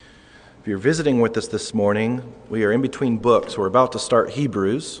If you're visiting with us this morning, we are in between books. We're about to start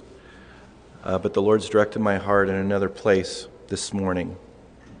Hebrews, but the Lord's directed my heart in another place this morning.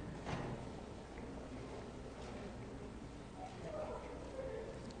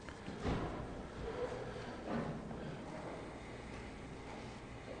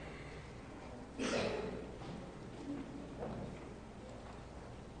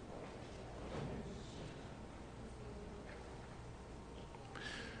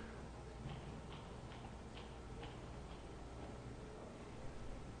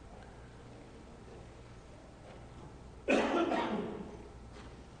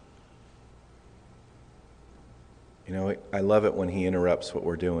 You know, I love it when he interrupts what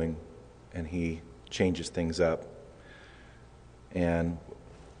we're doing and he changes things up. And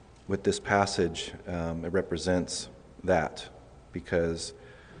with this passage, it represents that because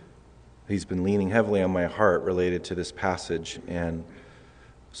he's been leaning heavily on my heart related to this passage, and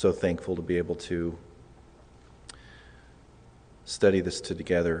so thankful to be able to study this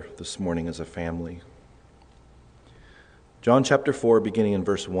together this morning as a family. John chapter 4, beginning in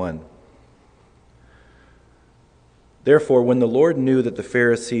verse 1. Therefore, when the Lord knew that the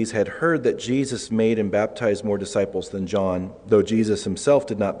Pharisees had heard that Jesus made and baptized more disciples than John, though Jesus himself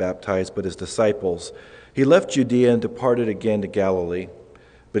did not baptize but his disciples, he left Judea and departed again to Galilee.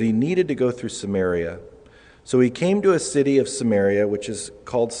 But he needed to go through Samaria. So he came to a city of Samaria, which is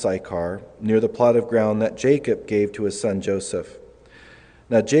called Sychar, near the plot of ground that Jacob gave to his son Joseph.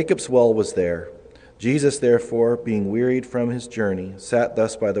 Now Jacob's well was there. Jesus, therefore, being wearied from his journey, sat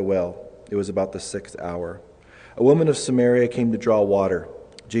thus by the well. It was about the 6th hour. A woman of Samaria came to draw water.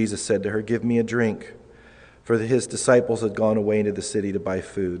 Jesus said to her, "Give me a drink," for his disciples had gone away into the city to buy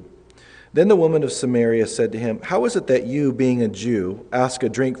food. Then the woman of Samaria said to him, "How is it that you, being a Jew, ask a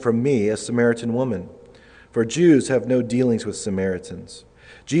drink from me, a Samaritan woman? For Jews have no dealings with Samaritans."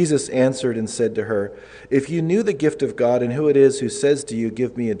 Jesus answered and said to her, "If you knew the gift of God and who it is who says to you,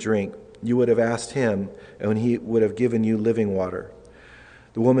 'Give me a drink,' you would have asked him, and he would have given you living water."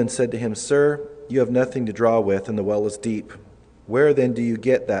 The woman said to him, "Sir, you have nothing to draw with, and the well is deep. Where then do you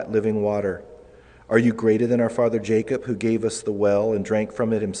get that living water? Are you greater than our father Jacob, who gave us the well and drank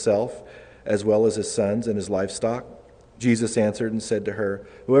from it himself, as well as his sons and his livestock?" Jesus answered and said to her,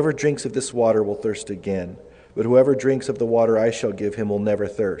 "Whoever drinks of this water will thirst again, but whoever drinks of the water I shall give him will never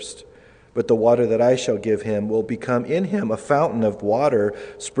thirst. But the water that I shall give him will become in him a fountain of water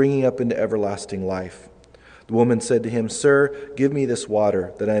springing up into everlasting life." The woman said to him, "Sir, give me this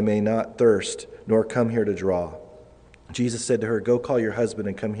water, that I may not thirst, nor come here to draw." Jesus said to her, "Go call your husband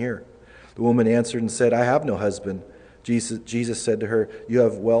and come here." The woman answered and said, "I have no husband." Jesus said to her, "You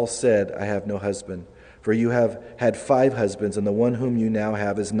have well said, 'I have no husband.' For you have had 5 husbands, and the one whom you now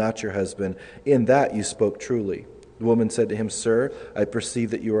have is not your husband. In that you spoke truly." The woman said to him, "Sir, I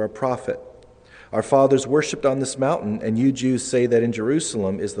perceive that you are a prophet. Our fathers worshipped on this mountain, and you Jews say that in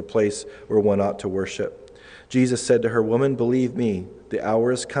Jerusalem is the place where one ought to worship." Jesus said to her, "Woman, believe me, the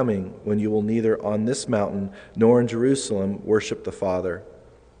hour is coming when you will neither on this mountain nor in Jerusalem worship the Father.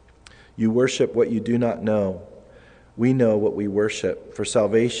 You worship what you do not know. We know what we worship, for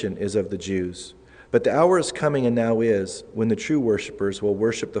salvation is of the Jews. But the hour is coming, and now is, when the true worshipers will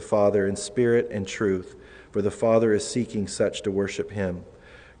worship the Father in spirit and truth, for the Father is seeking such to worship him.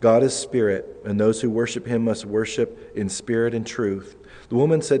 God is spirit, and those who worship him must worship in spirit and truth." The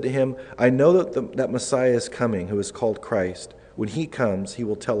woman said to him, "I know that Messiah is coming, who is called Christ. When he comes, he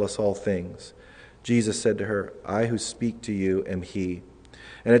will tell us all things." Jesus said to her, "I who speak to you am he."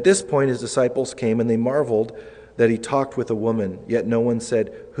 And at this point his disciples came, and they marveled that he talked with a woman. Yet no one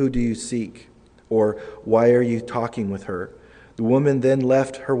said, "Who do you seek?" or "Why are you talking with her?" The woman then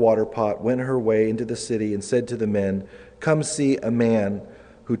left her water pot, went her way into the city, and said to the men, "Come see a man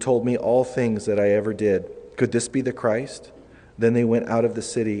who told me all things that I ever did. Could this be the Christ?" Then they went out of the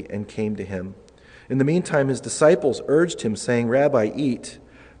city and came to him. In the meantime, his disciples urged him, saying, "Rabbi, eat."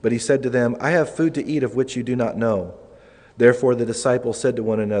 But he said to them, "I have food to eat of which you do not know." Therefore the disciples said to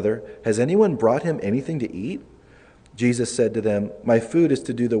one another, "Has anyone brought him anything to eat?" Jesus said to them, "My food is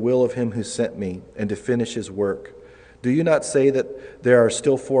to do the will of him who sent me, and to finish his work. Do you not say that there are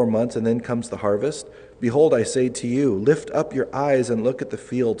still 4 months, and then comes the harvest? Behold, I say to you, lift up your eyes and look at the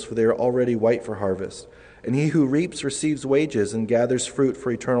fields, for they are already white for harvest. And he who reaps receives wages and gathers fruit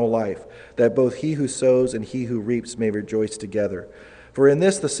for eternal life, that both he who sows and he who reaps may rejoice together. For in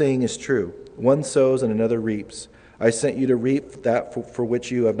this the saying is true, one sows and another reaps. I sent you to reap that for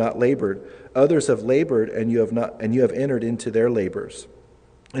which you have not labored. Others have labored, and you have entered into their labors.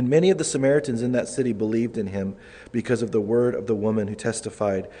 And many of the Samaritans in that city believed in him because of the word of the woman who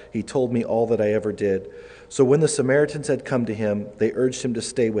testified, "He told me all that I ever did." So when the Samaritans had come to him, they urged him to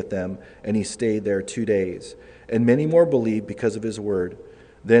stay with them, and he stayed there 2 days. And many more believed because of his word.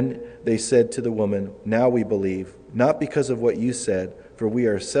 Then they said to the woman, "Now we believe, not because of what you said, for we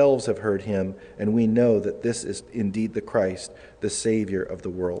ourselves have heard him, and we know that this is indeed the Christ, the Savior of the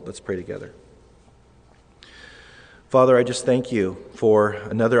world." Let's pray together. Father, I just thank you for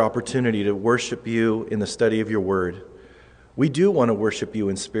another opportunity to worship you in the study of your word. We do want to worship you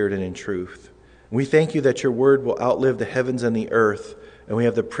in spirit and in truth. We thank you that your word will outlive the heavens and the earth, and we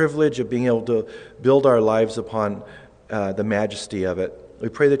have the privilege of being able to build our lives upon the majesty of it. We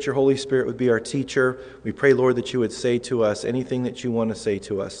pray that your Holy Spirit would be our teacher. We pray, Lord, that you would say to us anything that you want to say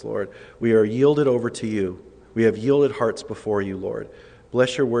to us, Lord. We are yielded over to you. We have yielded hearts before you, Lord.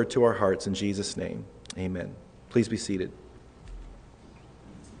 Bless your word to our hearts in Jesus' name. Amen. Please be seated.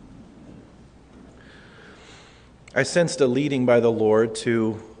 I sensed a leading by the Lord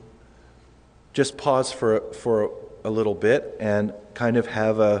to just pause for a little bit and kind of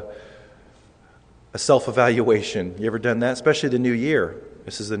have a self-evaluation. You ever done that? Especially the new year.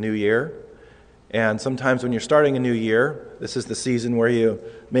 This is the new year. And sometimes when you're starting a new year, this is the season where you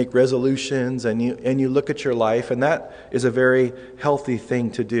make resolutions and you look at your life, and that is a very healthy thing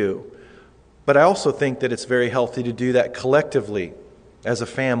to do. But I also think that it's very healthy to do that collectively, as a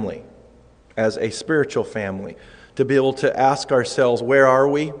family, as a spiritual family, to be able to ask ourselves, where are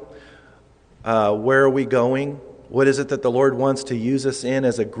we? Where are we going? What is it that the Lord wants to use us in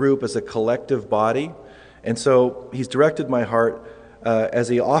as a group, as a collective body? And so he's directed my heart, as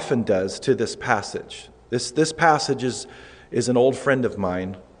he often does, to this passage. This passage is an old friend of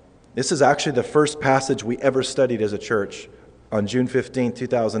mine. This is actually the first passage we ever studied as a church on June 15,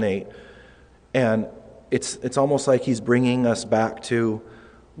 2008. And it's almost like he's bringing us back to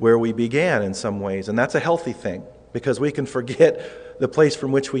where we began in some ways. And that's a healthy thing, because we can forget the place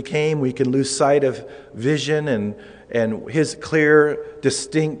from which we came. We can lose sight of vision and his clear,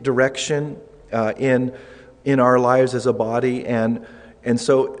 distinct direction in our lives as a body. And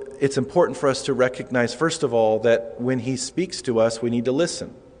so it's important for us to recognize, first of all, that when he speaks to us, we need to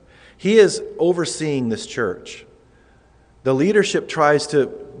listen. He is overseeing this church. The leadership tries to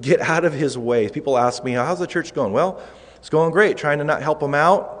get out of his way. People ask me, how's the church going? Well, it's going great, trying to not help him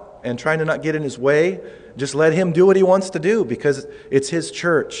out and trying to not get in his way. Just let him do what he wants to do, because it's his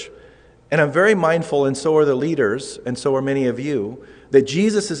church. And I'm very mindful, and so are the leaders, and so are many of you, that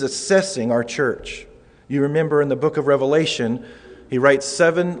Jesus is assessing our church. You remember in the book of Revelation, he writes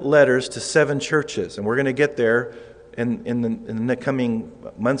 7 letters to 7 churches, and we're going to get there in the coming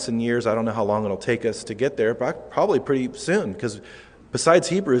months and years. I don't know how long it'll take us to get there, but probably pretty soon, because besides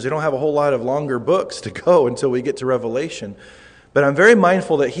Hebrews, they don't have a whole lot of longer books to go until we get to Revelation. But I'm very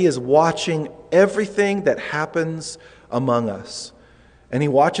mindful that he is watching everything that happens among us. And he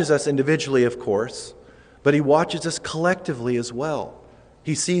watches us individually, of course, but he watches us collectively as well.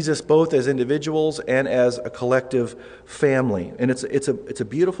 He sees us both as individuals and as a collective family. And it's a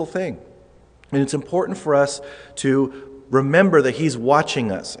beautiful thing. And it's important for us to remember that he's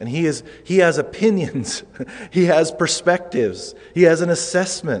watching us, and he has opinions, he has perspectives, he has an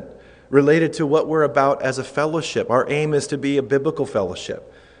assessment related to what we're about as a fellowship. Our aim is to be a biblical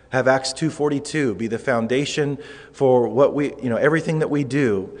fellowship. Have Acts 2:42 be the foundation for what everything that we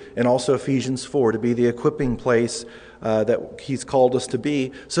do, and also Ephesians 4 to be the equipping place that he's called us to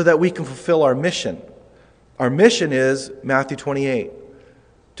be, so that we can fulfill our mission. Our mission is Matthew 28.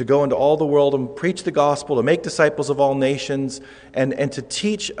 To go into all the world and preach the gospel, to make disciples of all nations, and to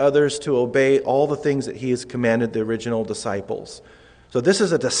teach others to obey all the things that he has commanded the original disciples. So this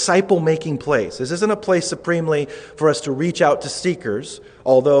is a disciple-making place. This isn't a place supremely for us to reach out to seekers,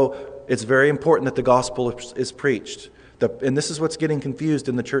 although it's very important that the gospel is preached. And this is what's getting confused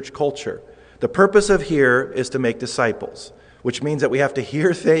in the church culture. The purpose of here is to make disciples, which means that we have to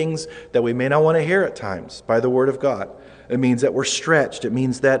hear things that we may not want to hear at times by the word of God. It means that we're stretched. It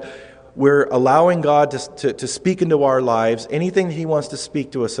means that we're allowing God to speak into our lives anything that he wants to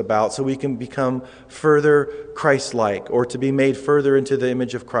speak to us about, so we can become further Christ-like, or to be made further into the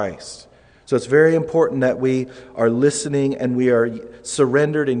image of Christ. So it's very important that we are listening and we are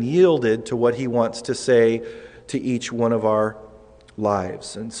surrendered and yielded to what he wants to say to each one of our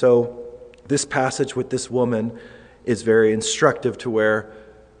lives. And so this passage with this woman is very instructive to where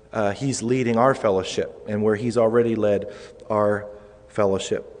he's leading our fellowship and where he's already led our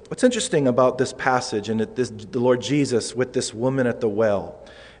fellowship. What's interesting about this passage and the Lord Jesus with this woman at the well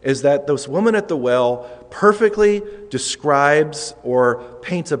is that this woman at the well perfectly describes or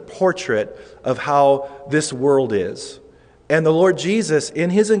paints a portrait of how this world is. And the Lord Jesus, in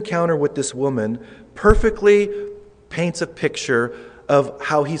his encounter with this woman, perfectly paints a picture of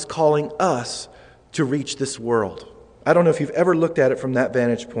how he's calling us to reach this world. I don't know if you've ever looked at it from that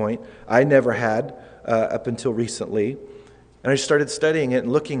vantage point. I never had up until recently. And I started studying it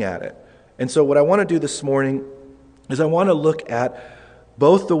and looking at it. And so what I want to do this morning is I want to look at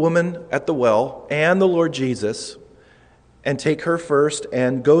both the woman at the well and the Lord Jesus, and take her first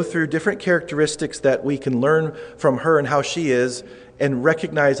and go through different characteristics that we can learn from her and how she is, and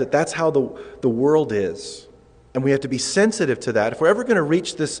recognize that that's how the world is. And we have to be sensitive to that. If we're ever going to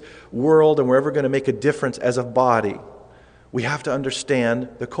reach this world and we're ever going to make a difference as a body, we have to understand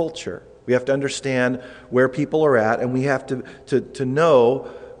the culture. We have to understand where people are at, and we have to know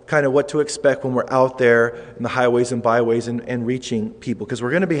kind of what to expect when we're out there in the highways and byways and reaching people. Because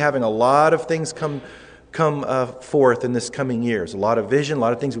we're going to be having a lot of things come forth in this coming years. A lot of vision, a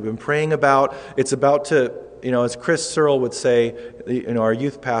lot of things we've been praying about. It's about to, as Chris Searle would say, our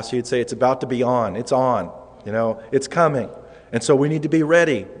youth pastor, he'd say, it's about to be on. It's on. It's coming. And so we need to be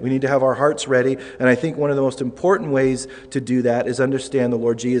ready. We need to have our hearts ready. And I think one of the most important ways to do that is understand the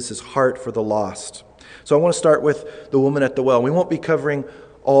Lord Jesus' heart for the lost. So I want to start with the woman at the well. We won't be covering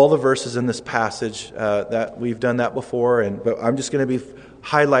all the verses in this passage. That we've done that before, but I'm just going to be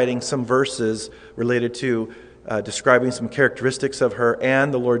highlighting some verses related to describing some characteristics of her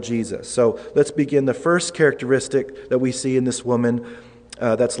and the Lord Jesus. So let's begin. The first characteristic that we see in this woman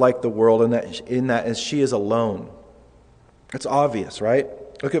that's like the world, and that is she is alone. It's obvious, right?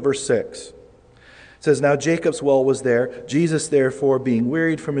 Look at verse 6. It says, "Now Jacob's well was there. Jesus, therefore, being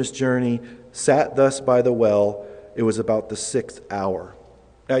wearied from his journey, sat thus by the well. It was about the 6th hour."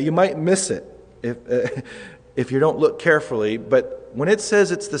 Now you might miss it if you don't look carefully, but when it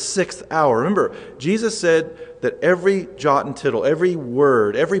says it's the 6th hour, remember, Jesus said that every jot and tittle, every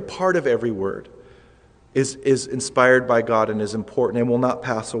word, every part of every word is inspired by God and is important and will not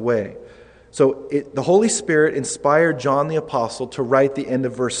pass away. So the Holy Spirit inspired John the Apostle to write the end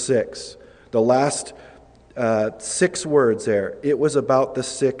of verse 6, the last 6 words there. It was about the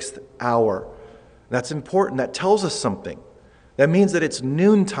 6th hour. That's important. That tells us something. That means that it's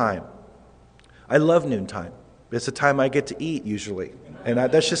noontime. I love noontime. It's the time I get to eat usually, and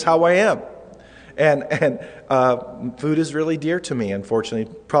that's just how I am. And food is really dear to me,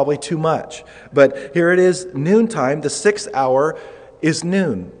 unfortunately, probably too much. But here it is, noontime. The 6th hour is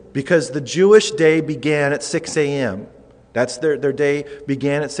noon because the Jewish day began at 6 a.m. That's their day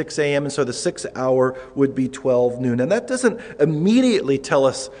began at 6 a.m., and so the 6th hour would be 12 noon. And that doesn't immediately tell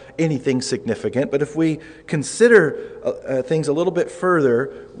us anything significant, but if we consider things a little bit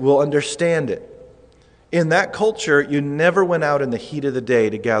further, we'll understand it. In that culture, you never went out in the heat of the day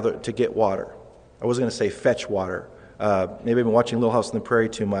to get water. I wasn't going to say fetch water. Maybe I've been watching Little House on the Prairie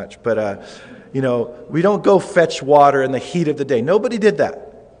too much. But, we don't go fetch water in the heat of the day. Nobody did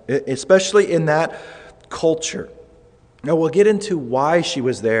that, especially in that culture. Now, we'll get into why she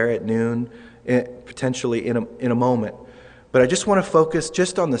was there at noon, potentially in a moment. But I just want to focus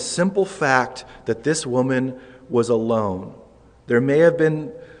just on the simple fact that this woman was alone. There may have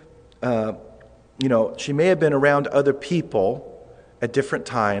been... she may have been around other people at different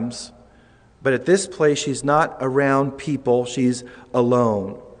times, but at this place, she's not around people, she's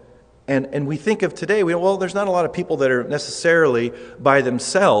alone. And we think of today, there's not a lot of people that are necessarily by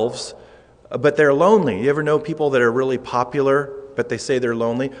themselves, but they're lonely. You ever know people that are really popular, but they say they're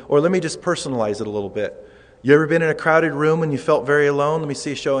lonely? Or let me just personalize it a little bit. You ever been in a crowded room and you felt very alone? Let me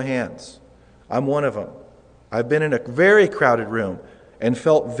see a show of hands. I'm one of them. I've been in a very crowded room and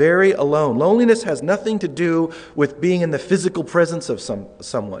felt very alone. Loneliness has nothing to do with being in the physical presence of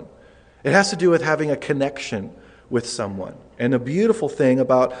someone. It has to do with having a connection with someone. And the beautiful thing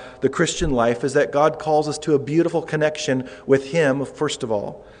about the Christian life is that God calls us to a beautiful connection with Him, first of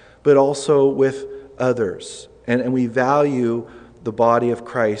all, but also with others. And we value the body of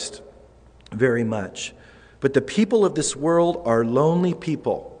Christ very much. But the people of this world are lonely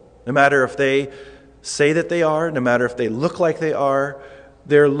people. No matter if they say that they are, no matter if they look like they are,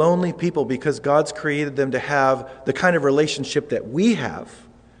 they're lonely people because God's created them to have the kind of relationship that we have,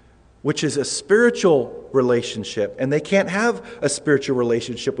 which is a spiritual relationship. And they can't have a spiritual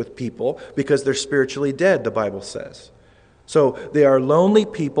relationship with people because they're spiritually dead, the Bible says. So they are lonely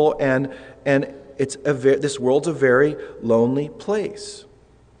people, and this world's a very lonely place.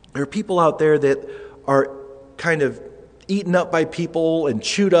 There are people out there that are kind of eaten up by people and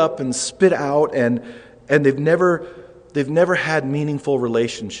chewed up and spit out, and they've never had meaningful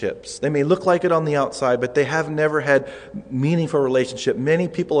relationships. They may look like it on the outside, but they have never had meaningful relationship. Many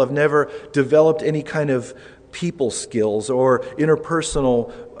people have never developed any kind of people skills or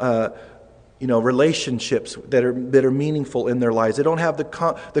interpersonal relationships that are meaningful in their lives. They don't have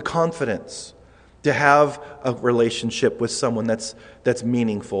the confidence to have a relationship with someone that's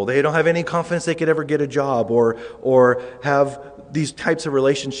meaningful. They don't have any confidence they could ever get a job or have these types of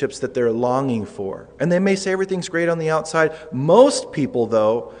relationships that they're longing for. And they may say everything's great on the outside. Most people,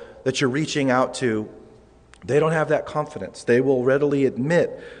 though, that you're reaching out to, they don't have that confidence. They will readily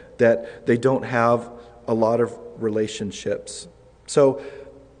admit that they don't have a lot of relationships. So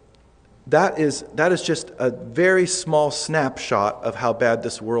that is just a very small snapshot of how bad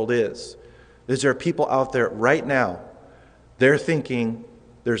this world is. There are people out there right now, they're thinking,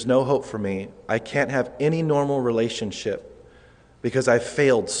 there's no hope for me. I can't have any normal relationship because I've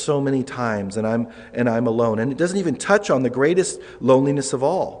failed so many times and I'm alone. And it doesn't even touch on the greatest loneliness of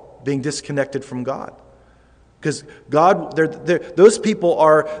all, being disconnected from God. Because God, those people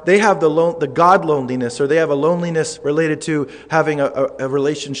they have the God loneliness, or they have a loneliness related to having a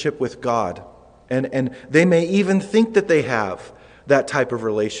relationship with God. And they may even think that they have that type of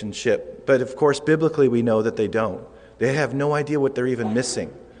relationship. But of course, biblically, we know that they don't. They have no idea what they're even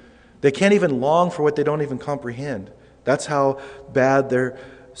missing. They can't even long for what they don't even comprehend. That's how bad their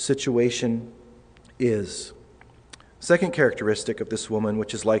situation is. Second characteristic of this woman,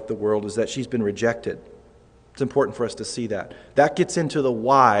 which is like the world, is that she's been rejected. It's important for us to see that. That gets into the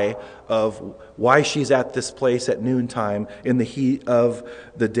why of why she's at this place at noontime in the heat of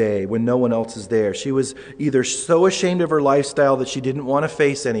the day when no one else is there. She was either so ashamed of her lifestyle that she didn't want to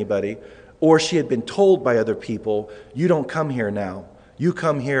face anybody, or she had been told by other people, you don't come here now. You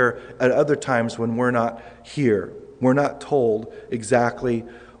come here at other times when we're not here. We're not told exactly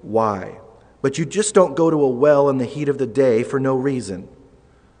why. But you just don't go to a well in the heat of the day for no reason.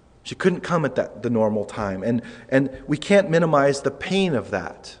 She couldn't come at the normal time. And we can't minimize the pain of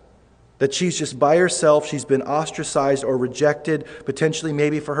that. That she's just by herself, she's been ostracized or rejected, potentially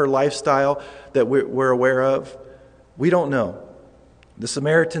maybe for her lifestyle that we're aware of. We don't know. The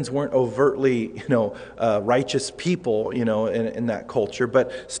Samaritans weren't overtly, righteous people, in that culture,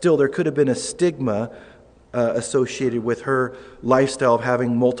 but still there could have been a stigma associated with her lifestyle of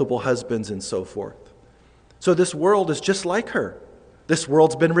having multiple husbands and so forth. So this world is just like her. This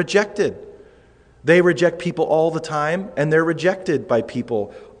world's been rejected. They reject people all the time, and they're rejected by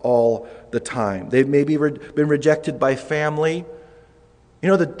people all the time. They've maybe been rejected by family.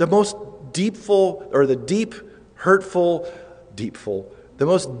 The most hurtful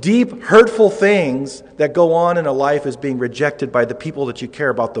things that go on in a life is being rejected by the people that you care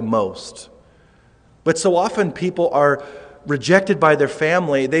about the most. But so often people are rejected by their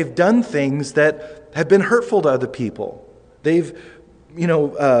family. They've done things that have been hurtful to other people. They've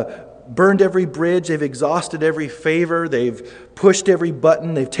burned every bridge. They've exhausted every favor. They've pushed every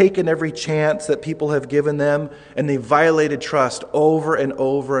button. They've taken every chance that people have given them. And they've violated trust over and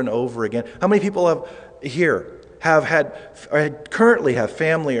over and over again. How many people currently have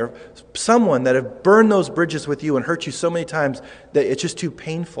family or someone that have burned those bridges with you and hurt you so many times that it's just too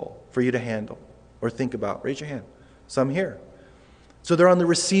painful for you to handle or think about? Raise your hand. Some here. So they're on the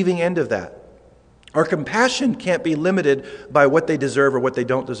receiving end of that. Our compassion can't be limited by what they deserve or what they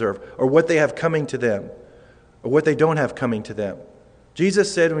don't deserve, or what they have coming to them, or what they don't have coming to them.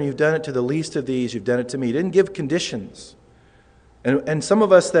 Jesus said, when you've done it to the least of these, you've done it to me. He didn't give conditions. And some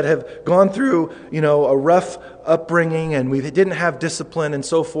of us that have gone through, a rough upbringing and we didn't have discipline and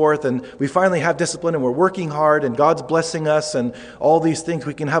so forth, and we finally have discipline and we're working hard and God's blessing us and all these things,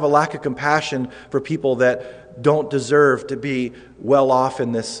 we can have a lack of compassion for people that don't deserve to be well off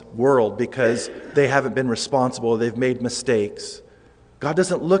in this world because they haven't been responsible, they've made mistakes. God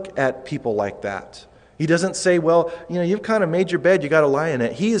doesn't look at people like that. He doesn't say, well, you've kind of made your bed, you got to lie in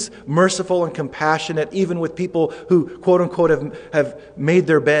it. He is merciful and compassionate even with people who, quote unquote, have made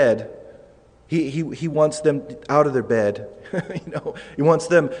their bed. He wants them out of their bed. He wants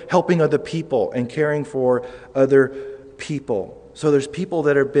them helping other people and caring for other people. So there's people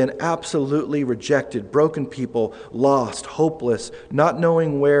that have been absolutely rejected, broken people, lost, hopeless, not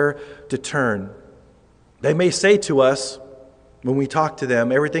knowing where to turn. They may say to us when we talk to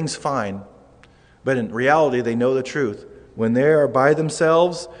them, everything's fine. But in reality, they know the truth. When they are by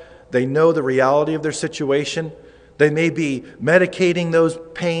themselves, they know the reality of their situation. They may be medicating those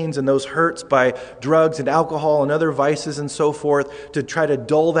pains and those hurts by drugs and alcohol and other vices and so forth to try to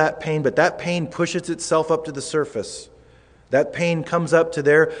dull that pain, but that pain pushes itself up to the surface. That pain comes up to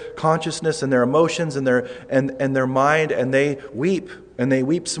their consciousness and their emotions and their mind, and they weep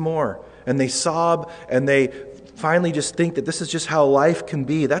some more, and they sob, and they finally just think that this is just how life can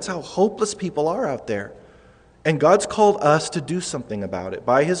be. That's how hopeless people are out there. And God's called us to do something about it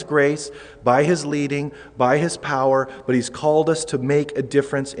by His grace, by His leading, by His power, but He's called us to make a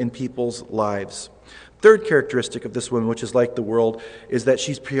difference in people's lives. Third characteristic of this woman, which is like the world, is that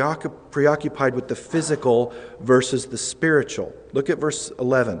she's preoccupied with the physical versus the spiritual. Look at verse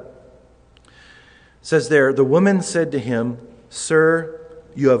 11. It says there, the woman said to him, "Sir,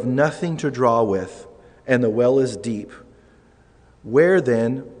 you have nothing to draw with, and the well is deep. Where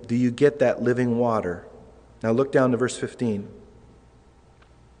then do you get that living water?" Now look down to verse 15.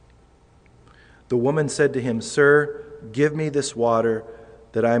 The woman said to him, "Sir, give me this water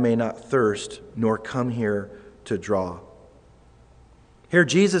that I may not thirst, nor come here to draw." Here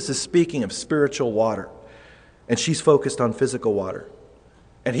Jesus is speaking of spiritual water, and she's focused on physical water.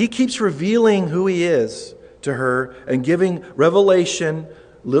 And He keeps revealing who He is to her and giving revelation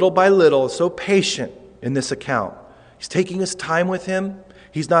little by little, so patient in this account. He's taking His time with him.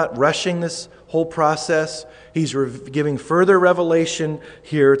 He's not rushing this whole process. He's giving further revelation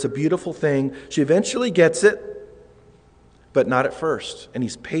here. It's a beautiful thing. She eventually gets it, but not at first. And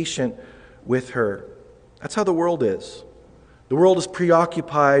He's patient with her. That's how the world is. The world is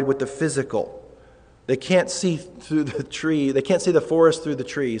preoccupied with the physical. They can't see through the tree. They can't see the forest through the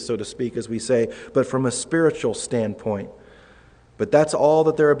trees, so to speak, as we say, but from a spiritual standpoint. But that's all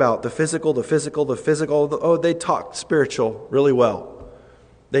that they're about. The physical, the physical, the physical. Oh, they talk spiritual really well.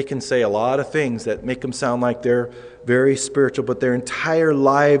 They can say a lot of things that make them sound like they're very spiritual, but their entire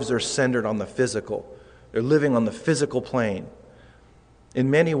lives are centered on the physical. They're living on the physical plane. In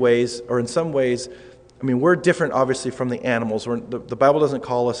many ways, or in some ways, we're different obviously from the animals. The Bible doesn't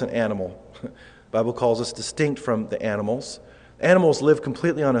call us an animal. The Bible calls us distinct from the animals. Animals live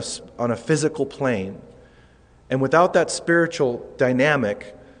completely on a physical plane. And without that spiritual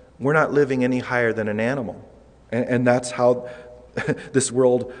dynamic, we're not living any higher than an animal. And that's how this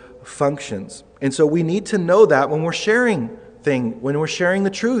world functions. And so we need to know that when we're sharing the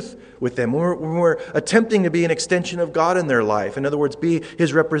truth with them, when we're attempting to be an extension of God in their life. In other words, be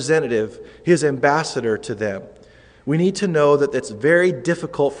His representative, His ambassador to them. We need to know that it's very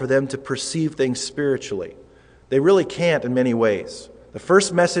difficult for them to perceive things spiritually. They really can't in many ways. The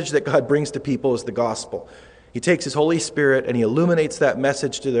first message that God brings to people is the gospel. He takes His Holy Spirit and He illuminates that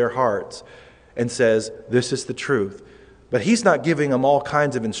message to their hearts and says, this is the truth. But He's not giving them all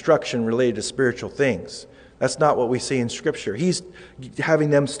kinds of instruction related to spiritual things. That's not what we see in Scripture. He's having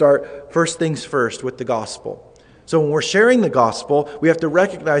them start first things first with the gospel. So when we're sharing the gospel, we have to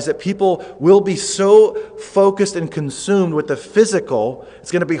recognize that people will be so focused and consumed with the physical,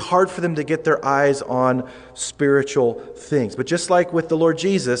 it's going to be hard for them to get their eyes on spiritual things. But just like with the Lord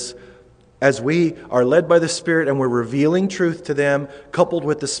Jesus, as we are led by the Spirit and we're revealing truth to them, coupled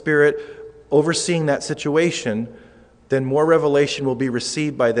with the Spirit overseeing that situation, then more revelation will be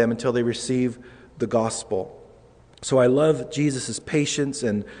received by them until they receive the gospel. So I love Jesus' patience,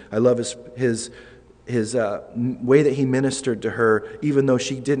 and I love his way that He ministered to her, even though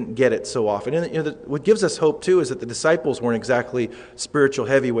she didn't get it so often. And what gives us hope too is that the disciples weren't exactly spiritual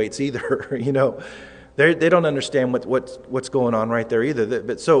heavyweights either. They don't understand what's going on right there either.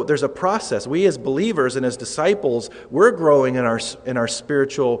 But so there's a process. We as believers and as disciples, we're growing in our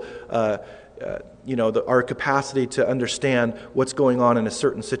spiritual, our capacity to understand what's going on in a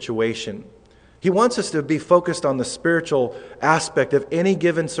certain situation. He wants us to be focused on the spiritual aspect of any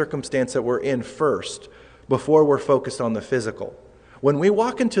given circumstance that we're in first, before we're focused on the physical. When we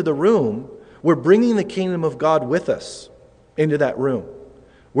walk into the room, we're bringing the kingdom of God with us into that room.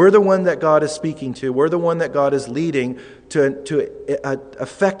 We're the one that God is speaking to. We're the one that God is leading to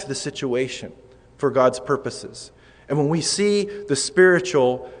affect the situation for God's purposes. And when we see the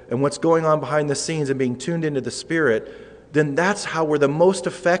spiritual and what's going on behind the scenes and being tuned into the Spirit, then that's how we're the most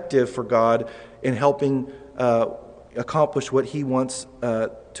effective for God in helping accomplish what He wants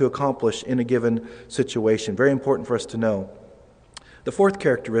to accomplish in a given situation. Very important for us to know. The fourth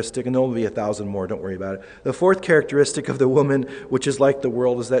characteristic, and there will be 1,000 more, don't worry about it. The fourth characteristic of the woman, which is like the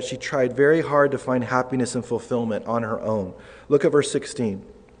world, is that she tried very hard to find happiness and fulfillment on her own. Look at verse 16.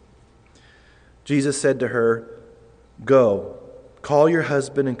 Jesus said to her, "Go, call your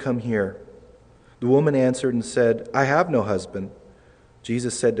husband and come here." The woman answered and said, "I have no husband."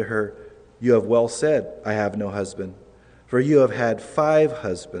 Jesus said to her, "You have well said, 'I have no husband,' for you have had 5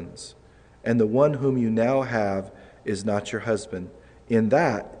 husbands, and the one whom you now have is not your husband. In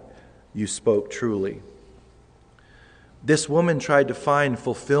that you spoke truly." This woman tried to find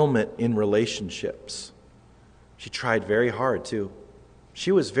fulfillment in relationships. She tried very hard too.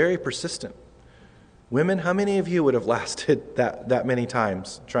 She was very persistent. Women, how many of you would have lasted that many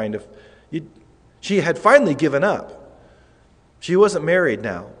times trying to... She had finally given up. She wasn't married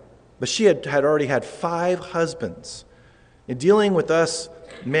now. But she had already had 5 husbands. And dealing with us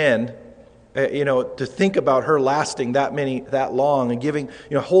men, to think about her lasting that long and giving,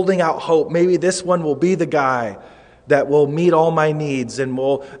 holding out hope. Maybe this one will be the guy that will meet all my needs and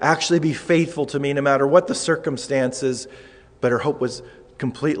will actually be faithful to me no matter what the circumstances. But her hope was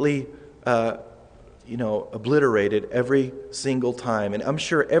completely, obliterated every single time. And I'm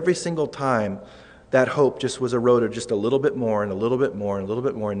sure every single time that hope just was eroded just a little bit more and a little bit more and a little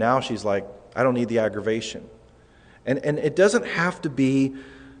bit more. And now she's like, I don't need the aggravation. And it doesn't have to be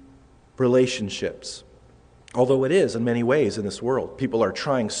relationships, although it is in many ways in this world. People are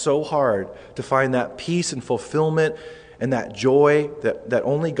trying so hard to find that peace and fulfillment and that joy that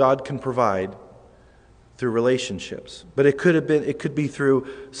only God can provide through relationships. But it could be through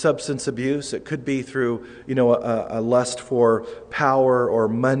substance abuse. It could be through, a lust for power or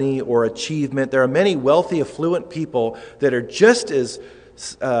money or achievement. There are many wealthy, affluent people that are just as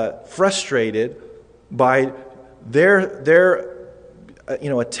frustrated by their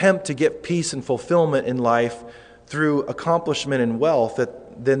attempt to get peace and fulfillment in life through accomplishment and wealth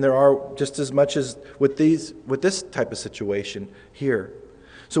than there are just as much as with this type of situation here.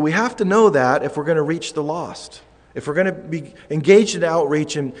 So we have to know that if we're going to reach the lost, if we're going to be engaged in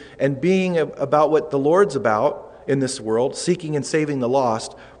outreach and being about what the Lord's about in this world, seeking and saving the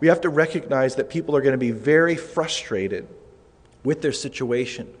lost, we have to recognize that people are going to be very frustrated with their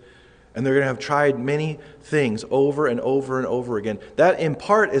situation. And they're going to have tried many things over and over and over again. That in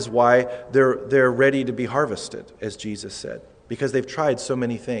part is why they're ready to be harvested, as Jesus said, because they've tried so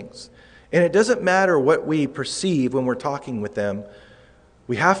many things. And it doesn't matter what we perceive when we're talking with them.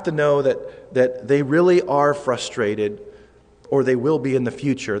 We have to know that they really are frustrated, or they will be in the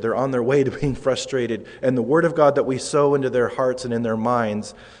future. They're on their way to being frustrated. And the Word of God that we sow into their hearts and in their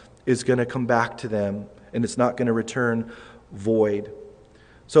minds is going to come back to them, and it's not going to return void.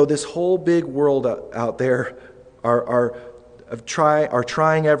 So this whole big world out there are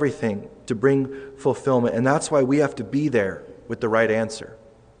trying everything to bring fulfillment. And that's why we have to be there with the right answer.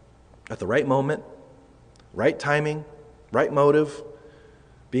 At the right moment, right timing, right motive,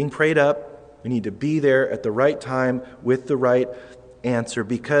 being prayed up. We need to be there at the right time with the right answer,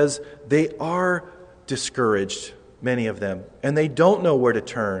 because they are discouraged, many of them. And they don't know where to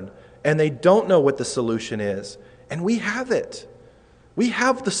turn. And they don't know what the solution is. And we have it. We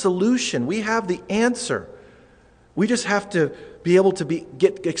have the solution. We have the answer. We just have to be able to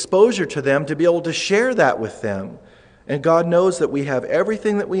get exposure to them, to be able to share that with them. And God knows that we have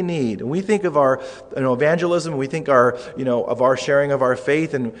everything that we need. And we think of our evangelism, we think of our sharing of our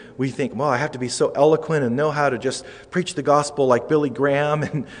faith, and we think, well, I have to be so eloquent and know how to just preach the gospel like Billy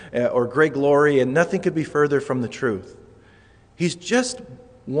Graham or Greg Laurie, and nothing could be further from the truth. He just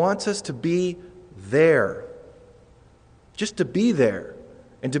wants us to be there. Just to be there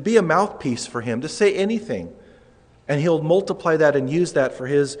and to be a mouthpiece for Him, to say anything. And He'll multiply that and use that for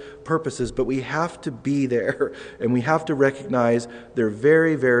His purposes. But we have to be there, and we have to recognize they're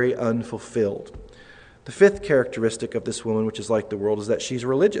very, very unfulfilled. The 5th characteristic of this woman, which is like the world, is that she's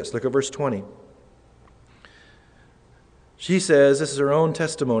religious. Look at verse 20. She says, this is her own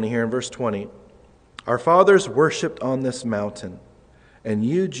testimony here in verse 20. Our fathers worshipped on this mountain, and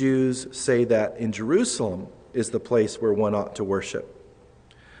you Jews say that in Jerusalem is the place where one ought to worship.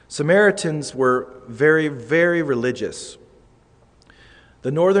 Samaritans were very, very religious.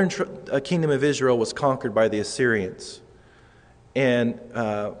 The northern kingdom of Israel was conquered by the Assyrians. And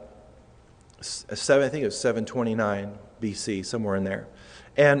I think it was 729 BC, somewhere in there.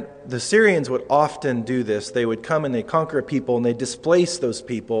 And the Syrians would often do this. They would come and they conquer a people and they displace those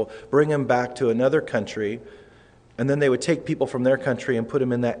people, bring them back to another country, and then they would take people from their country and put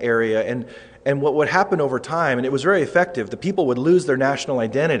them in that area. And what would happen over time, and it was very effective, the people would lose their national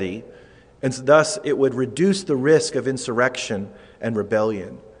identity, and thus it would reduce the risk of insurrection and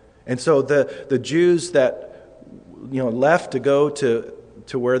rebellion. And so the Jews that left to go to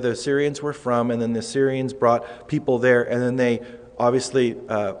where the Assyrians were from, and then the Assyrians brought people there, and then they obviously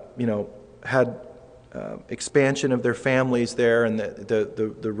had expansion of their families there, and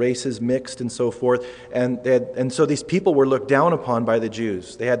the races mixed and so forth. And so these people were looked down upon by the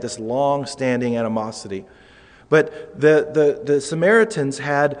Jews. They had this long-standing animosity. But the Samaritans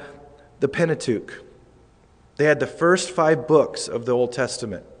had the Pentateuch. They had the first 5 books of the Old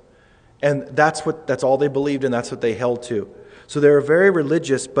Testament. And that's all they believed, and that's what they held to. So they were very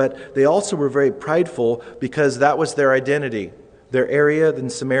religious, but they also were very prideful, because that was their identity. Their area in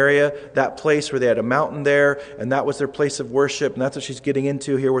Samaria, that place where they had a mountain there, and that was their place of worship, and that's what she's getting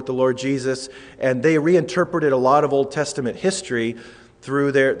into here with the Lord Jesus. And they reinterpreted a lot of Old Testament history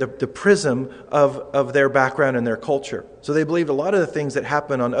through the prism of their background and their culture. So they believed a lot of the things that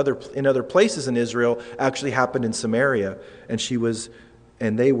happened in other places in Israel actually happened in Samaria,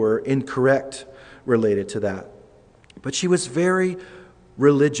 and they were incorrect related to that. But she was very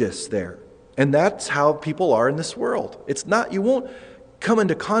religious there. And that's how people are in this world. You won't come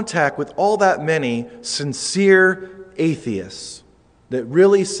into contact with all that many sincere atheists that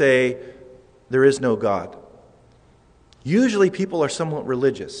really say there is no God. Usually people are somewhat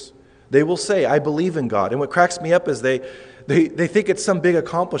religious. They will say, I believe in God. And what cracks me up is they think it's some big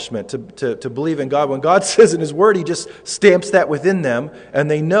accomplishment to believe in God. When God says in His Word, He just stamps that within them,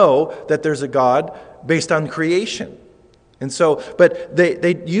 and they know that there's a God based on creation. And so, but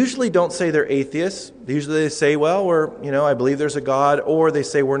they usually don't say they're atheists. Usually they say, well, I believe there's a God, or they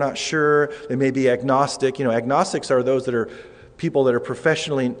say we're not sure. They may be agnostic. Agnostics are those that are people that are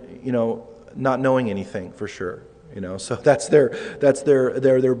professionally, not knowing anything for sure. So that's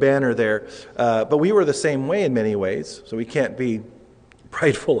their banner there. But we were the same way in many ways, so we can't be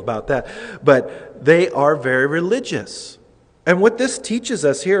prideful about that. But they are very religious. And what this teaches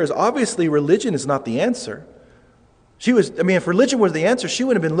us here is obviously religion is not the answer. If religion was the answer, she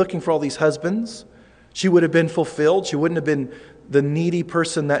wouldn't have been looking for all these husbands. She would have been fulfilled. She wouldn't have been the needy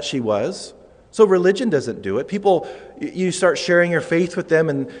person that she was. So religion doesn't do it. People, you start sharing your faith with them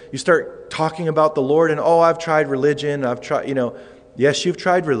and you start talking about the Lord and, I've tried religion. Yes, you've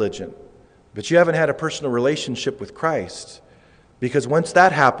tried religion, but you haven't had a personal relationship with Christ. Because once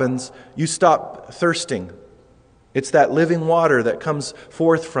that happens, you stop thirsting. It's that living water that comes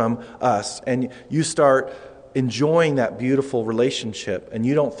forth from us, and you start enjoying that beautiful relationship, and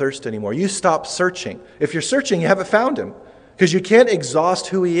you don't thirst anymore. You stop searching. If you're searching, you haven't found Him, because you can't exhaust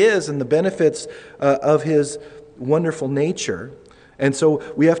who He is and the benefits of His wonderful nature. And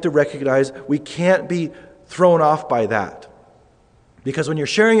so we have to recognize we can't be thrown off by that. Because when you're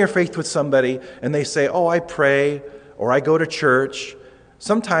sharing your faith with somebody and they say, I pray, or I go to church,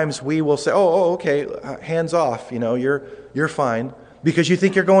 sometimes we will say, okay, hands off, you're fine. Because you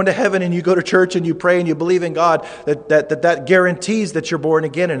think you're going to heaven and you go to church and you pray and you believe in God, that guarantees that you're born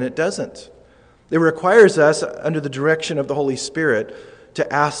again, and it doesn't. It requires us, under the direction of the Holy Spirit,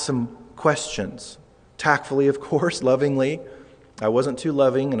 to ask some questions. Tactfully, of course, lovingly. I wasn't too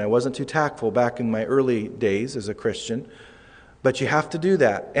loving and I wasn't too tactful back in my early days as a Christian. But you have to do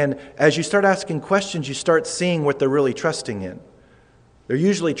that. And as you start asking questions, you start seeing what they're really trusting in. They're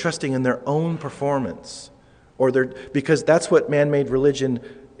usually trusting in their own performance. Because that's what man-made religion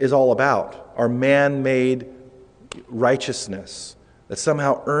is all about. Our man-made righteousness that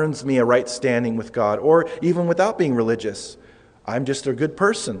somehow earns me a right standing with God, or even without being religious. I'm just a good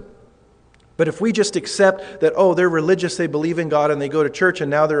person. But if we just accept that, they're religious, they believe in God, and they go to church, and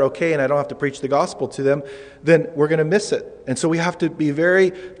now they're okay, and I don't have to preach the gospel to them, then we're going to miss it. And so we have to be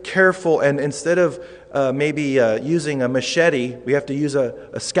very careful, and instead of using a machete, we have to use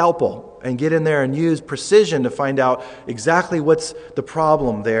a scalpel and get in there and use precision to find out exactly what's the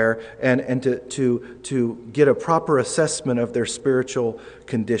problem there, and to get a proper assessment of their spiritual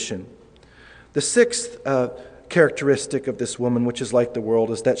condition. The sixth characteristic of this woman, which is like the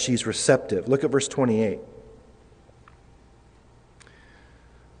world, is that she's receptive. Look at verse 28.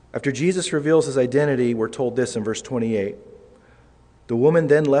 After Jesus reveals His identity, we're told this in verse 28. The woman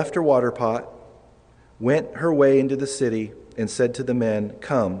then left her water pot, went her way into the city, and said to the men,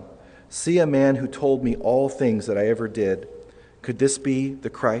 "Come, see a man who told me all things that I ever did. Could this be the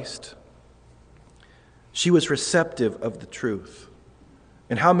Christ?" She was receptive of the truth.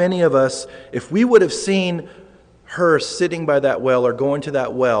 And how many of us, if we would have seen her sitting by that well or going to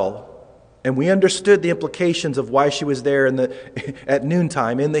that well, and we understood the implications of why she was there at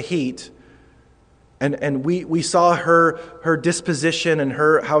noontime in the heat, and we saw her disposition and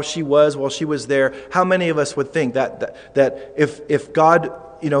how she was while she was there, how many of us would think that if God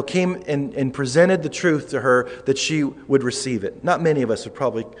came and presented the truth to her, that she would receive it? Not many of us would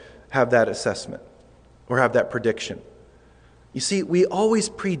probably have that assessment or have that prediction. You see, we always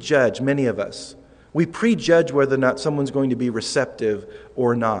prejudge, many of us. We prejudge whether or not someone's going to be receptive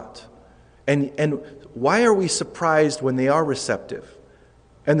or not. And why are we surprised when they are receptive?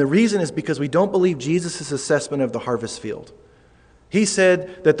 And the reason is because we don't believe Jesus' assessment of the harvest field. He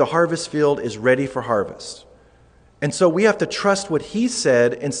said that the harvest field is ready for harvest. And so we have to trust what He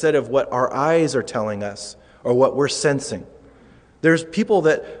said instead of what our eyes are telling us or what we're sensing. There's people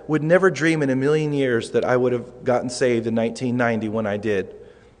that would never dream in a million years that I would have gotten saved in 1990 when I did.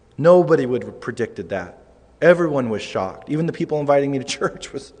 Nobody would have predicted that. Everyone was shocked. Even the people inviting me to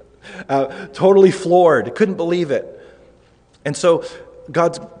church was totally floored. Couldn't believe it. And so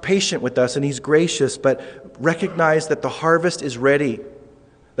God's patient with us and He's gracious, but recognize that the harvest is ready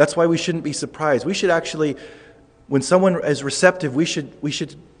That's why we shouldn't be surprised. We should actually, when someone is receptive,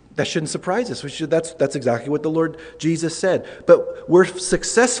 that shouldn't surprise us. That's exactly what the Lord Jesus said. But we're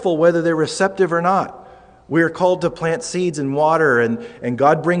successful whether they're receptive or not. We are called to plant seeds and water, and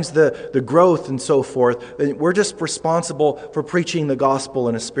God brings the growth and so forth. And we're just responsible for preaching the gospel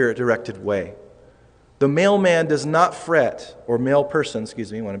in a Spirit-directed way. The mailman does not fret, or male person,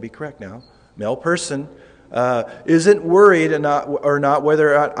 I want to be correct now. Male person isn't worried or not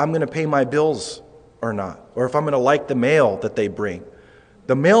whether I'm going to pay my bills or not, or if I'm going to like the mail that they bring.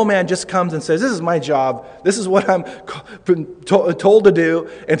 The mailman just comes and says, this is my job. This is what I'm told to do.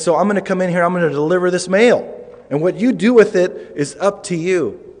 And so I'm going to come in here. I'm going to deliver this mail. And what you do with it is up to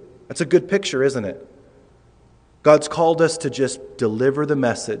you. That's a good picture, isn't it? God's called us to just deliver the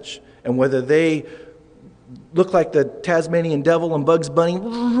message. And whether they look like the Tasmanian devil and Bugs Bunny,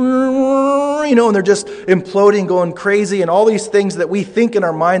 and they're just imploding, going crazy, and all these things that we think in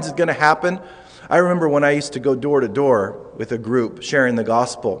our minds is going to happen. I remember when I used to go door to door with a group sharing the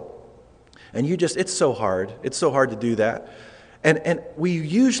gospel. And it's so hard. It's so hard to do that. And we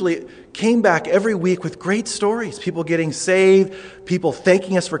usually came back every week with great stories. People getting saved, people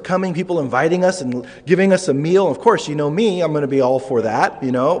thanking us for coming, people inviting us and giving us a meal. Of course, you know me, I'm going to be all for that.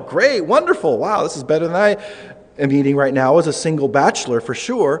 Great, wonderful. Wow, this is better than I am eating right now as a single bachelor for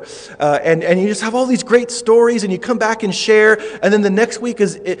sure. And you just have all these great stories, and you come back and share, and then the next week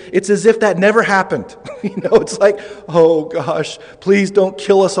it's as if that never happened. It's like, oh gosh, please don't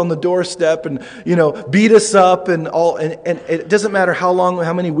kill us on the doorstep and beat us up and all. And it doesn't matter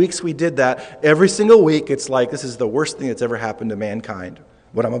how many weeks we did that. Every single week, it's like this is the worst thing that's ever happened to mankind.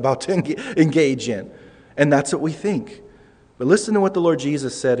 What I'm about to engage in, and that's what we think. But listen to what the Lord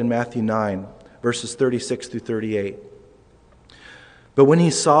Jesus said in Matthew 9. Verses 36 through 38. But when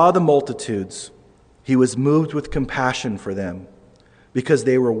he saw the multitudes, he was moved with compassion for them, because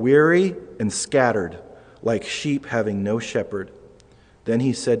they were weary and scattered, like sheep having no shepherd. Then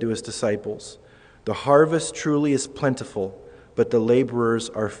he said to his disciples, the harvest truly is plentiful, but the laborers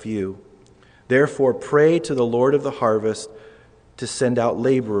are few. Therefore pray to the Lord of the harvest to send out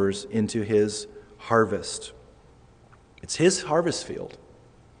laborers into his harvest. It's his harvest field.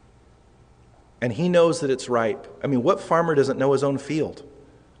 And he knows that it's ripe. What farmer doesn't know his own field?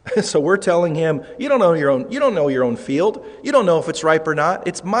 So we're telling him, you don't know your own field. You don't know if it's ripe or not.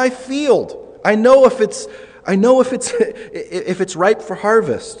 It's my field. I know if it's ripe for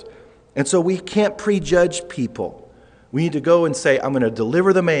harvest. And so we can't prejudge people. We need to go and say, I'm going to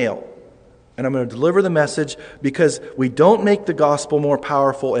deliver the mail. And I'm going to deliver the message, because we don't make the gospel more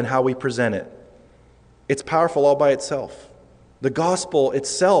powerful in how we present it. It's powerful all by itself. The gospel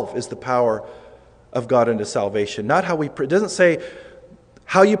itself is the power of God unto salvation. Not how it doesn't say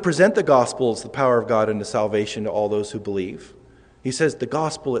how you present the gospel is the power of God unto salvation to all those who believe. He says the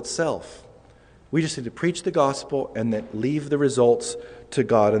gospel itself. We just need to preach the gospel and then leave the results to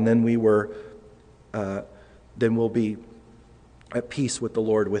God, and then we'll be at peace with the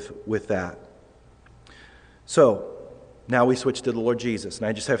Lord with that. So now we switch to the Lord Jesus, and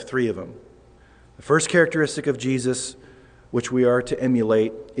I just have 3 of them. The first characteristic of Jesus, which we are to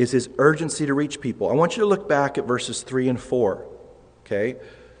emulate, is his urgency to reach people. I want you to look back at verses 3 and 4. Okay?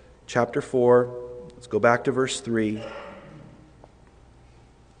 Chapter 4. Let's go back to verse 3.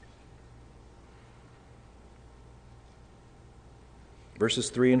 Verses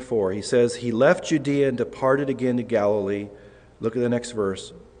 3 and 4. He says, he left Judea and departed again to Galilee. Look at the next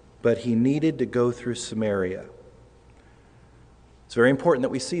verse. But he needed to go through Samaria. It's very important that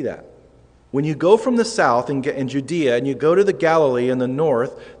we see that. When you go from the south in Judea and you go to the Galilee in the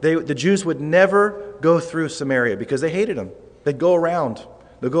north, the Jews would never go through Samaria because they hated them. They'd go around.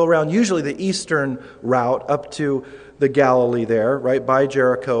 They'll go around usually the eastern route up to the Galilee there, right by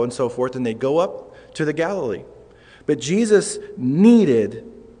Jericho and so forth, and they'd go up to the Galilee. But Jesus needed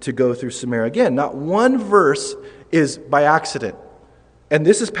to go through Samaria. Again, not one verse is by accident. And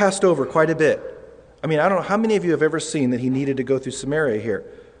this is passed over quite a bit. I don't know how many of you have ever seen that he needed to go through Samaria here.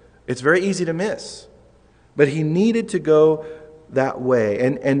 It's very easy to miss. But he needed to go that way.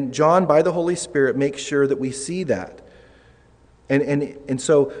 And John, by the Holy Spirit, makes sure that we see that. And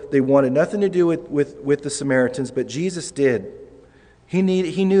so they wanted nothing to do with the Samaritans, but Jesus did. He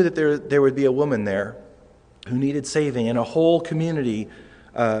knew that there would be a woman there who needed saving, and a whole community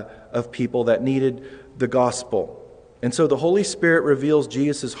of people that needed the gospel. And so the Holy Spirit reveals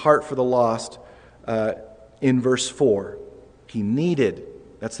Jesus' heart for the lost in verse 4. He needed.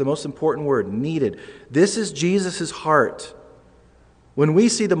 That's the most important word, needed. This is Jesus' heart. When we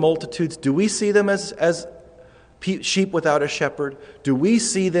see the multitudes, do we see them as sheep without a shepherd? Do we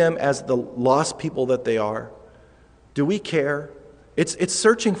see them as the lost people that they are? Do we care? It's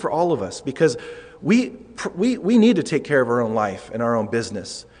searching for all of us, because we need to take care of our own life and our own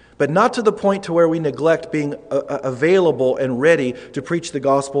business, but not to the point to where we neglect being available and ready to preach the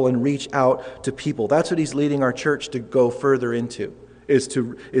gospel and reach out to people. That's what he's leading our church to go further into, is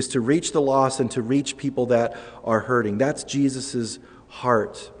to reach the lost and to reach people that are hurting. That's Jesus'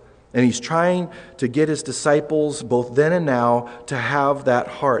 heart. And he's trying to get his disciples, both then and now, to have that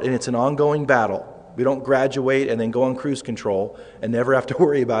heart. And it's an ongoing battle. We don't graduate and then go on cruise control and never have to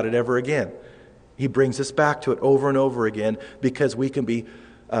worry about it ever again. He brings us back to it over and over again, because we can be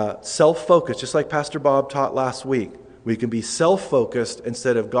self-focused, just like Pastor Bob taught last week. We can be self-focused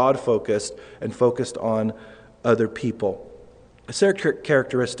instead of God-focused and focused on other people. A third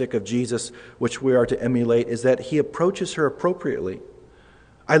characteristic of Jesus, which we are to emulate, is that he approaches her appropriately.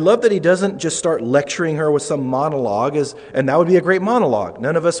 I love that he doesn't just start lecturing her with some monologue, and that would be a great monologue.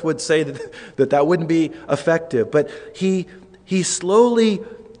 None of us would say that wouldn't be effective. But he slowly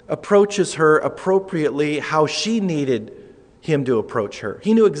approaches her appropriately how she needed him to approach her.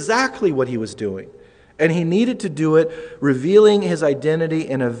 He knew exactly what he was doing, and he needed to do it, revealing his identity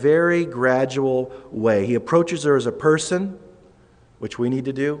in a very gradual way. He approaches her as a person, which we need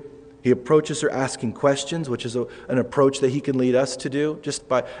to do. He approaches her asking questions, which is an approach that he can lead us to do, just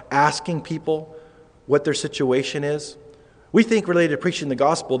by asking people what their situation is. We think, related to preaching the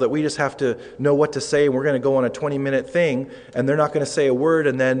gospel, that we just have to know what to say, and we're going to go on a 20-minute thing, and they're not going to say a word,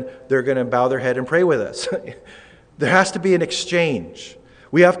 and then they're going to bow their head and pray with us. There has to be an exchange.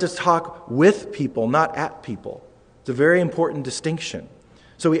 We have to talk with people, not at people. It's a very important distinction.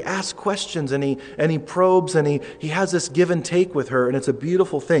 So he asks questions, and he probes, and he has this give and take with her, and it's a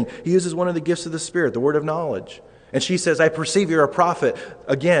beautiful thing. He uses one of the gifts of the Spirit, the word of knowledge. And she says, "I perceive you're a prophet."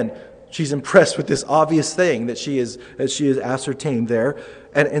 Again, she's impressed with this obvious thing that she is ascertained there.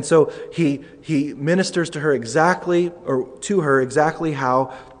 And so he ministers to her exactly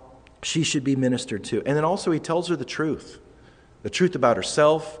how she should be ministered to. And then also he tells her the truth about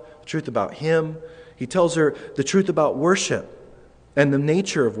herself, the truth about him. He tells her the truth about worship and the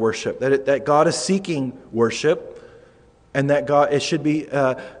nature of worship, that God is seeking worship, and that it should be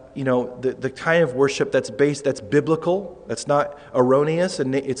the kind of worship that's biblical, that's not erroneous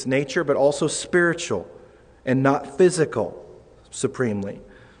in its nature, but also spiritual and not physical supremely.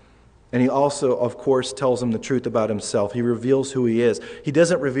 And he also, of course, tells him the truth about himself. He reveals who he is. He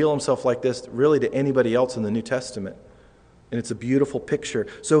doesn't reveal himself like this really to anybody else in the New Testament. And it's a beautiful picture.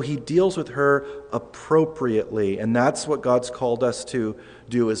 So he deals with her appropriately, and that's what God's called us to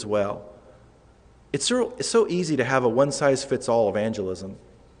do as well. It's so easy to have a one-size-fits-all evangelism.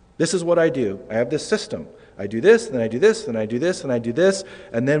 This is what I do. I have this system. I do this, then I do this, then I do this, and I do this.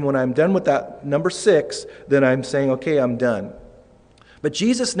 And then when I'm done with that number 6, then I'm saying, okay, I'm done. But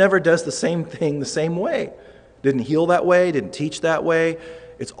Jesus never does the same thing the same way. Didn't heal that way, didn't teach that way.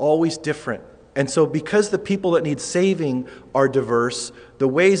 It's always different. And so because the people that need saving are diverse, the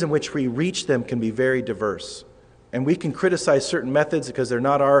ways in which we reach them can be very diverse. And we can criticize certain methods because they're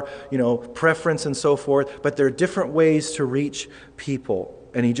not our, preference and so forth, but there are different ways to reach people.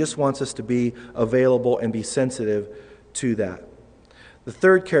 And he just wants us to be available and be sensitive to that. The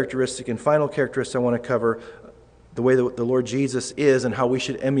third characteristic and final characteristic I want to cover, the way that the Lord Jesus is and how we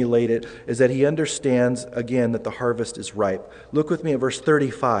should emulate it, is that he understands, again, that the harvest is ripe. Look with me at verse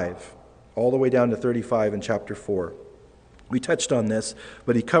 35, all the way down to 35 in chapter 4. We touched on this,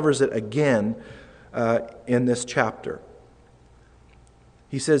 but he covers it again in this chapter.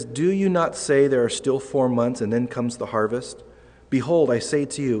 He says, "Do you not say there are still 4 months and then comes the harvest? Behold, I say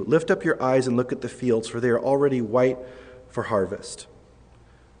to you, lift up your eyes and look at the fields, for they are already white for harvest."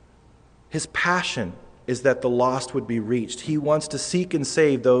 His passion is that the lost would be reached. He wants to seek and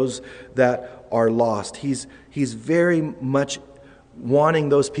save those that are lost. He's very much wanting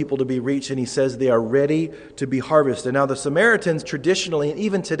those people to be reached, and he says they are ready to be harvested. Now the Samaritans traditionally, and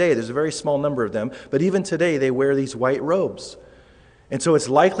even today, there's a very small number of them, but even today they wear these white robes. And so it's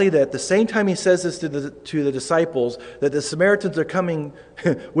likely that at the same time he says this to the disciples, that the Samaritans are coming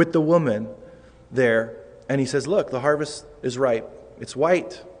with the woman there, and he says, look, the harvest is ripe. It's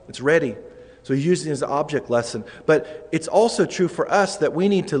white. It's ready. So he's using it as an object lesson. But it's also true for us that we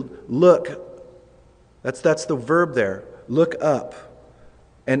need to look. That's the verb there. Look up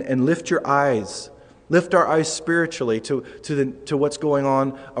and lift your eyes. Lift our eyes spiritually to what's going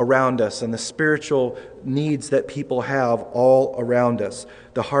on around us and the spiritual needs that people have all around us.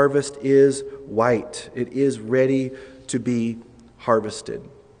 The harvest is white. It is ready to be harvested.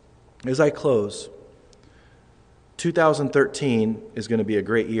 As I close, 2013 is going to be a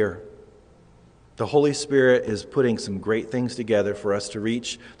great year. The Holy Spirit is putting some great things together for us to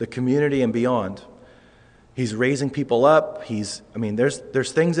reach the community and beyond. He's raising people up.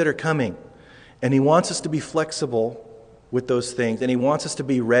 There's things that are coming. And he wants us to be flexible with those things. And he wants us to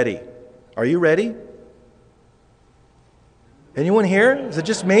be ready. Are you ready? Anyone here? Is it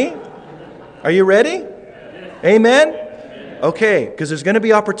just me? Are you ready? Amen? Okay, because there's going to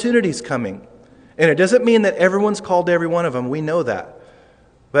be opportunities coming. And it doesn't mean that everyone's called to every one of them. We know that.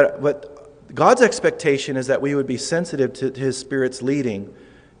 But God's expectation is that we would be sensitive to His Spirit's leading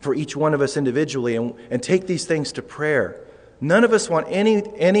for each one of us individually and take these things to prayer. None of us want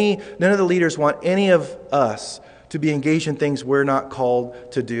none of the leaders want any of us to be engaged in things we're not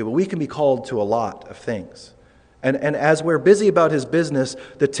called to do. But we can be called to a lot of things. And as we're busy about His business,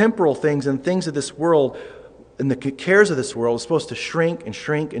 the temporal things and things of this world and the cares of this world is supposed to shrink and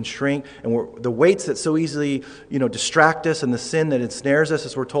shrink and shrink. And the weights that so easily distract us and the sin that ensnares us,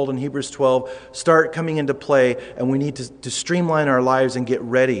 as we're told in Hebrews 12, start coming into play. And we need to streamline our lives and get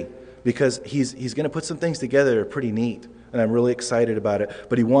ready, because He's going to put some things together that are pretty neat. And I'm really excited about it.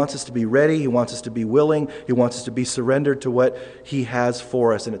 But He wants us to be ready. He wants us to be willing. He wants us to be surrendered to what He has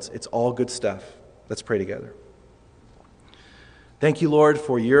for us. And it's all good stuff. Let's pray together. Thank you, Lord,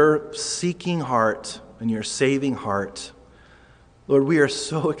 for your seeking heart and your saving heart. Lord, we are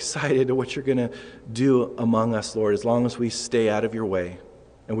so excited at what you're going to do among us, Lord, as long as we stay out of your way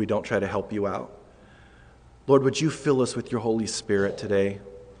and we don't try to help you out. Lord, would you fill us with your Holy Spirit today?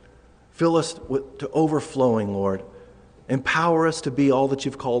 Fill us to overflowing, Lord. Empower us to be all that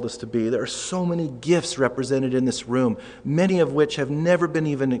you've called us to be. There are so many gifts represented in this room, many of which have never been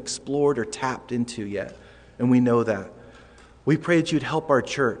even explored or tapped into yet, and we know that. We pray that you'd help our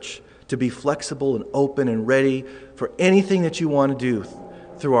church to be flexible and open and ready for anything that you want to do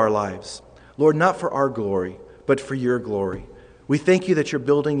through our lives. Lord, not for our glory, but for your glory. We thank you that you're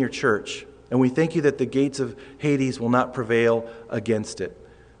building your church, and we thank you that the gates of Hades will not prevail against it.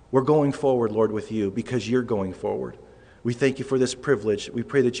 We're going forward, Lord, with you because you're going forward. We thank you for this privilege. We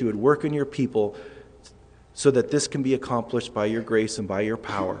pray that you would work in your people so that this can be accomplished by your grace and by your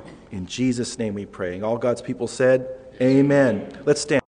power. In Jesus' name we pray. And all God's people said, amen. Let's stand.